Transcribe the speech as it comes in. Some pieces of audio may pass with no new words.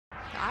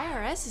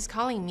IRS is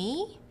calling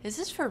me? Is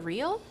this for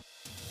real?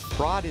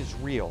 Fraud is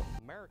real.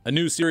 A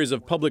new series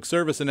of public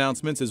service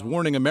announcements is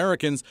warning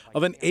Americans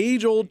of an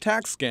age-old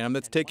tax scam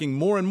that's taking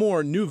more and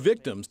more new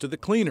victims to the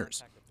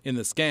cleaners. In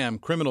the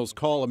scam, criminals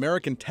call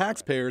American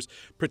taxpayers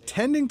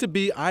pretending to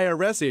be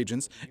IRS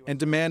agents and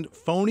demand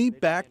phony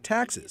back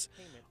taxes.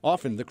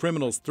 Often, the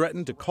criminals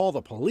threaten to call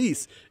the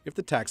police if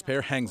the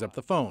taxpayer hangs up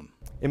the phone.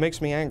 It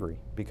makes me angry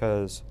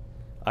because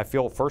I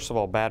feel, first of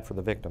all, bad for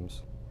the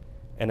victims.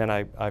 And then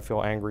I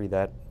feel angry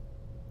that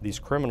these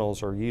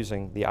criminals are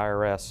using the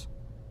IRS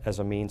as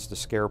a means to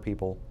scare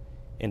people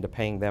into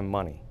paying them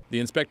money. The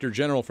Inspector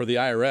General for the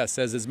IRS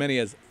says as many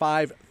as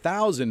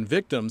 5,000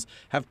 victims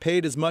have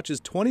paid as much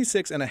as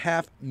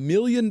 $26.5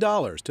 million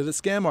to the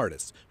scam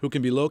artists, who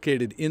can be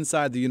located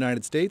inside the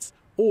United States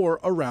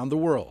or around the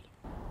world.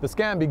 The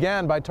scam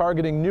began by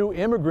targeting new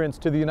immigrants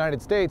to the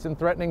United States and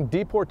threatening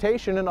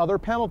deportation and other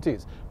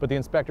penalties. But the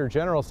Inspector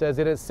General says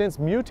it has since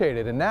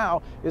mutated and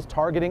now is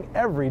targeting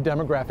every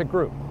demographic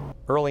group.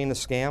 Early in the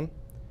scam,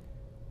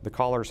 the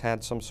callers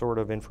had some sort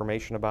of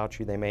information about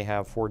you. They may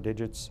have 4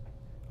 digits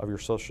of your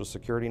Social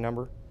Security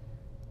number.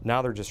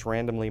 Now they're just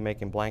randomly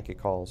making blanket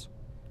calls.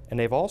 And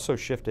they've also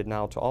shifted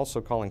now to also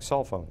calling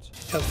cell phones.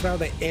 El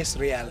fraude es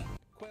real.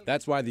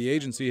 That's why the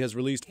agency has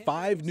released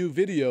 5 new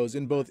videos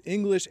in both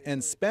English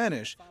and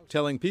Spanish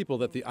telling people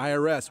that the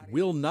IRS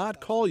will not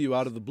call you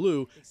out of the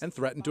blue and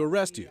threaten to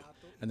arrest you.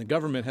 And the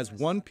government has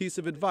one piece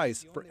of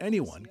advice for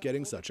anyone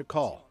getting such a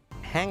call.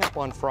 Hang up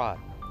on fraud.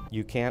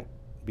 You can't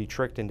be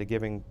tricked into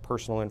giving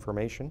personal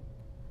information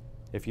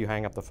if you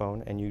hang up the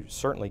phone, and you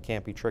certainly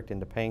can't be tricked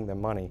into paying them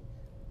money,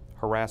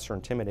 harassed or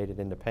intimidated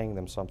into paying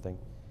them something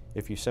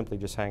if you simply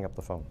just hang up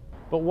the phone.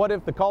 But what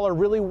if the caller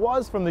really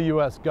was from the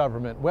U.S.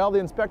 government? Well, the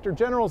Inspector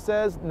General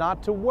says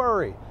not to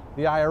worry.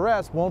 The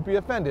IRS won't be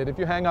offended if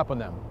you hang up on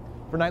them.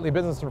 For Nightly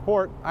Business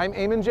Report, I'm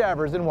Eamon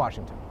Javers in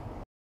Washington.